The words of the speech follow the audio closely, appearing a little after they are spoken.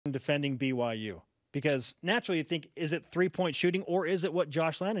defending BYU? Because naturally you think, is it three-point shooting, or is it what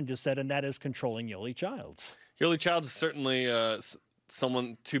Josh Lannon just said, and that is controlling Yoli Childs? Yoli Childs is certainly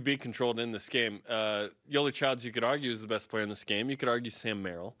someone to be controlled in this game. Yoli Childs, you could argue, is the best player in this game. You could argue Sam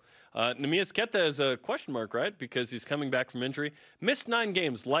Merrill. Neemias Queta is a question mark, right? Because he's coming back from injury. Missed 9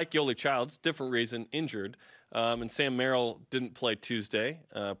 games like Yoli Childs, different reason, injured. And Sam Merrill didn't play Tuesday.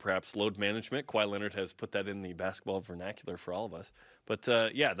 Perhaps load management. Kawhi Leonard has put that in the basketball vernacular for all of us. But,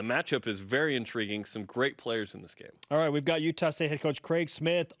 yeah, the matchup is very intriguing. Some great players in this game. All right, we've got Utah State head coach Craig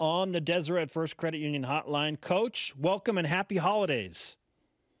Smith on the Deseret First Credit Union hotline. Coach, welcome and happy holidays.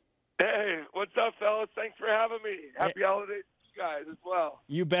 Hey, what's up, fellas? Thanks for having me. Happy holidays to you guys as well.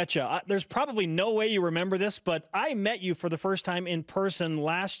 You betcha. There's probably no way you remember this, but I met you for the first time in person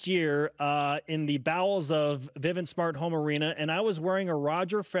last year in the bowels of Vivint Smart Home Arena, and I was wearing a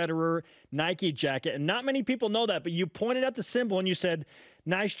Roger Federer Nike jacket. And not many people know that, but you pointed at the symbol and you said,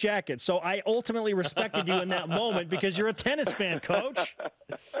 "Nice jacket." So I ultimately respected you in that moment because you're a tennis fan, Coach.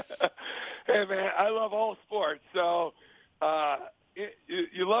 Hey, man, I love all sports. So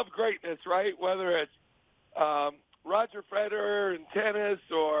you love greatness, right? Whether it's Roger Federer in tennis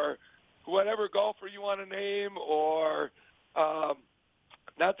or whatever golfer you want to name, or not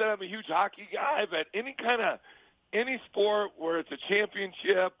that I'm a huge hockey guy, but any sport where it's a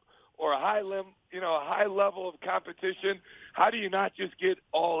championship or a high level of competition, how do you not just get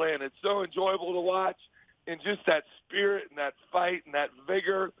all in? It's so enjoyable to watch, and just that spirit and that fight and that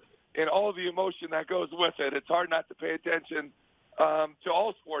vigor and all the emotion that goes with it. It's hard not to pay attention to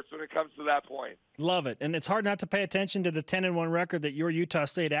all sports when it comes to that point. Love it. And it's hard not to pay attention to the 10-1 record that your Utah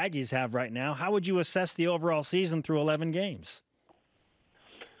State Aggies have right now. How would you assess the overall season through 11 games?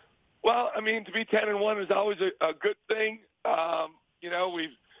 Well, I mean, to be 10-1 is always a good thing.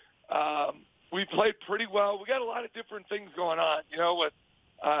 We've played pretty well. We got a lot of different things going on. With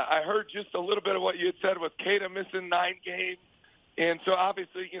I heard just a little bit of what you had said with Queta missing 9 games. And so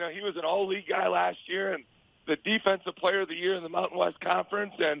obviously, he was an all-league guy last year and the defensive player of the year in the Mountain West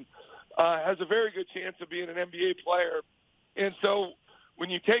Conference, and has a very good chance of being an NBA player. And so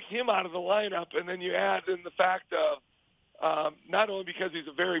when you take him out of the lineup and then you add in the fact of not only because he's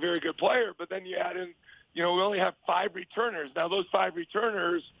a very, very good player, but then you add in, we only have 5 returners. Now, those 5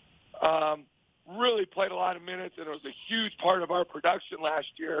 returners really played a lot of minutes, and it was a huge part of our production last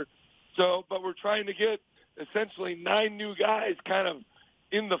year. So, but we're trying to get essentially 9 new guys kind of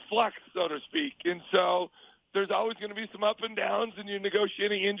in the flux, so to speak. And so there's always going to be some up and downs, and you're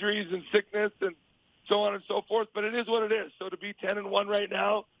negotiating injuries and sickness and so on and so forth, but it is what it is. So to be 10-1 right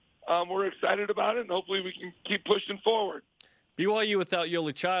now, we're excited about it, and hopefully we can keep pushing forward. BYU without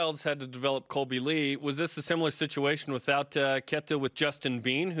Yoli Childs had to develop Colby Lee. Was this a similar situation without Queta with Justin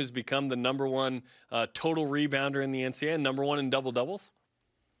Bean, who's become the number 1 total rebounder in the NCAA and number 1 in double-doubles?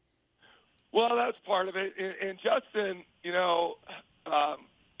 Well, that's part of it. And Justin,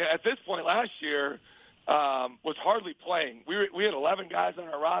 at this point last year, was hardly playing. We had 11 guys on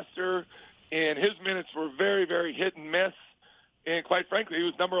our roster, and his minutes were very, very hit and miss. And quite frankly, he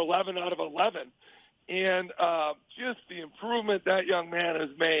was number 11 out of 11. And just the improvement that young man has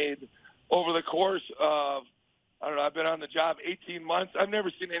made over the course of, I've been on the job 18 months. I've never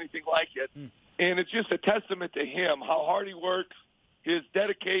seen anything like it. And it's just a testament to him, how hard he works, his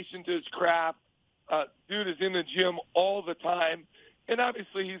dedication to his craft. Dude is in the gym all the time. And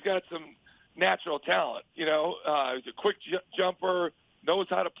obviously he's got some natural talent. He's a quick jumper, knows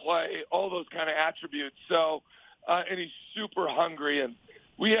how to play, all those kind of attributes. So, and he's super hungry. And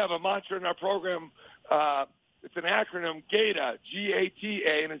we have a mantra in our program. It's an acronym, GATA,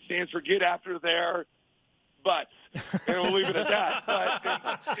 G-A-T-A, and it stands for Get After Their Butts. And we'll leave it at that.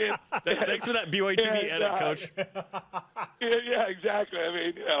 But thanks for that BYU TV edit, Coach. Yeah, exactly. I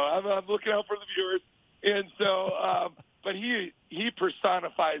mean, I'm looking out for the viewers. And so, but he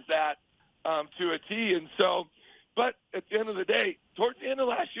personifies that to a T. And so, but at the end of the day, towards the end of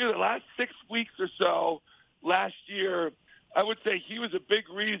last year, the last 6 weeks or so last year, I would say he was a big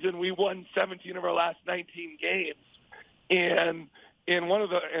reason we won 17 of our last 19 games. And one of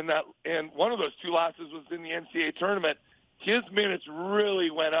those 2 losses was in the NCAA tournament. His minutes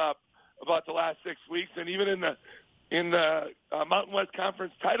really went up about the last 6 weeks, and even in the Mountain West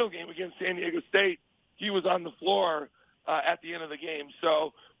Conference title game against San Diego State, he was on the floor at the end of the game.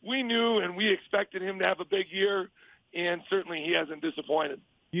 So we knew and we expected him to have a big year, and certainly he hasn't disappointed.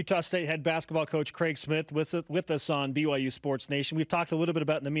 Utah State head basketball coach Craig Smith with us on BYU Sports Nation. We've talked a little bit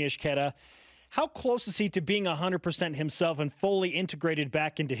about Neemias Queta. How close is he to being 100% himself and fully integrated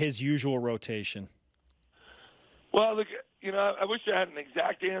back into his usual rotation? Well, look, I wish I had an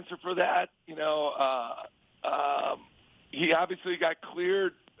exact answer for that. He obviously got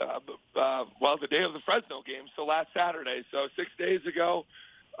cleared the day of the Fresno game, so last Saturday, so 6 days ago.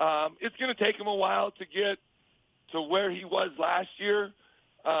 It's going to take him a while to get to where he was last year.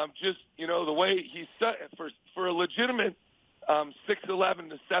 Just, the way he's set for a legitimate 6'11"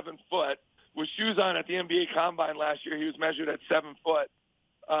 to 7 foot with shoes on at the NBA Combine last year. He was measured at 7 foot.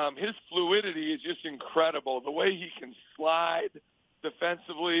 His fluidity is just incredible. The way he can slide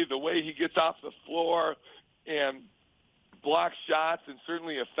defensively, the way he gets off the floor and blocks shots and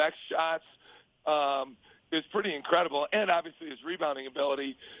certainly affects shots is pretty incredible. And obviously his rebounding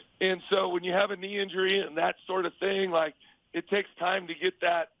ability. And so when you have a knee injury and that sort of thing, like, it takes time to get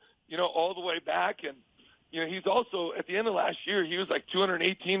that, all the way back. And, he's also, at the end of last year, he was like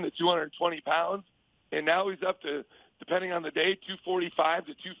 218 to 220 pounds. And now he's up to, depending on the day, 245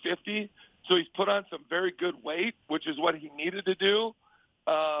 to 250. So he's put on some very good weight, which is what he needed to do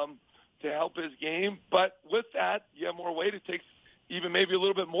to help his game. But with that, you have more weight. It takes even maybe a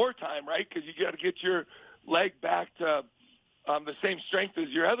little bit more time, right? Because you got to get your leg back to the same strength as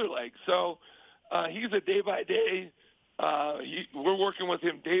your other leg. So he's a day-by-day. We're working with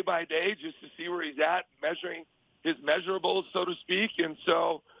him day by day just to see where he's at, measuring his measurables, so to speak. And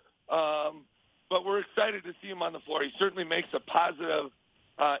so, but we're excited to see him on the floor. He certainly makes a positive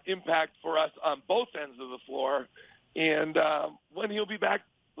impact for us on both ends of the floor. And when he'll be back,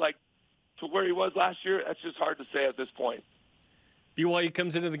 like, to where he was last year, that's just hard to say at this point. BYU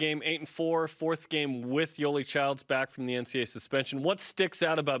comes into the game 8-4, fourth game with Yoli Childs back from the NCAA suspension. What sticks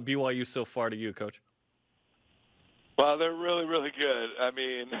out about BYU so far to you, Coach? Well, they're really, really good. I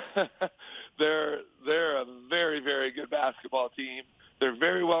mean, they're a very, very good basketball team. They're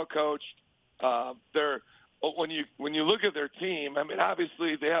very well coached. When you look at their team, I mean,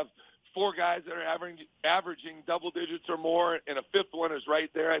 obviously they have 4 guys that are averaging double digits or more, and a fifth one is right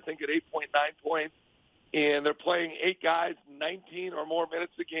there, I think, at 8.9 points. And they're playing 8 guys, 19 or more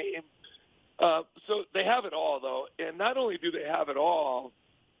minutes a game. So they have it all, though. And not only do they have it all,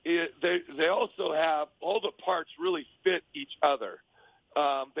 they also have all the parts really fit each other.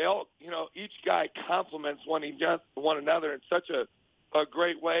 They all, each guy complements one another in such a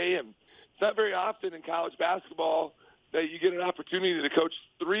great way. And it's not very often in college basketball that you get an opportunity to coach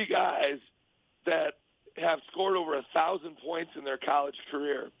 3 guys that have scored over 1,000 points in their college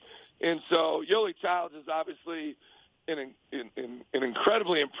career. And so Yoli Childs is obviously an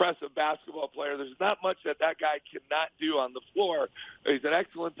incredibly impressive basketball player. There's not much that guy cannot do on the floor. He's an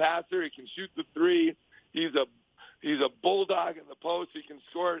excellent passer. He can shoot the 3. He's a bulldog in the post. He can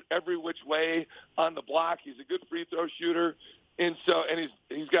score every which way on the block. He's a good free throw shooter. And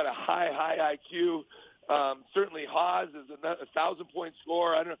he's got a high IQ. Certainly Haas is a 1,000-point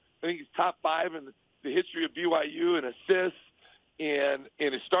scorer. I think he's top 5 in the history of BYU in assists. And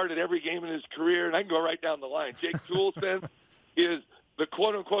has started every game in his career, and I can go right down the line. Jake Toolson is the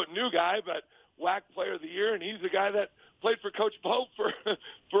quote-unquote new guy, but WAC Player of the Year, and he's the guy that played for Coach Pope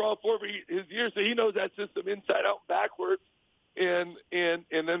for all 4 of his years, so he knows that system inside out and backwards. And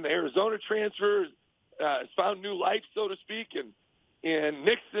then the Arizona transfer has found new life, so to speak, and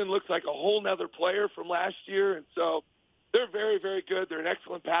Nixon looks like a whole nother player from last year, and so they're very, very good. They're an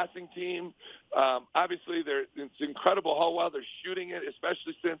excellent passing team. Obviously, it's incredible how well they're shooting it,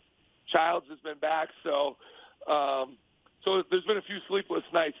 especially since Childs has been back. So there's been a few sleepless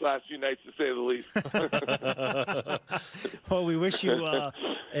nights last few nights, to say the least. Well, we wish you a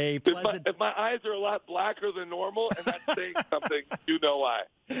pleasant... If my eyes are a lot blacker than normal, and that's saying something, you know why.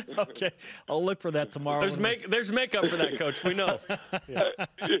 Okay. I'll look for that tomorrow. There's makeup for that, Coach. We know. Yeah,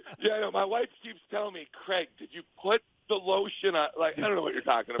 I know. My wife keeps telling me, Craig, did you put the lotion on? Like, I don't know what you're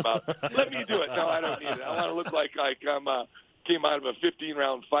talking about. Let me do it. No, I don't need it. I want to look like I'm came out of a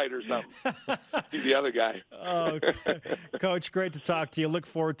 15-round fight or something. He's the other guy. Oh, Coach, great to talk to you. Look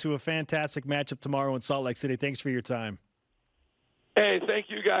forward to a fantastic matchup tomorrow in Salt Lake City. Thanks for your time. Hey, thank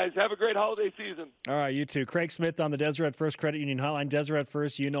you, guys. Have a great holiday season. All right, you too. Craig Smith on the Deseret First Credit Union Hotline. Deseret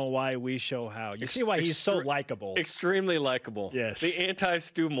First, you know why, we show how. You see why he's so likable. Extremely likable. Yes. The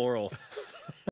anti-Stu Morrill.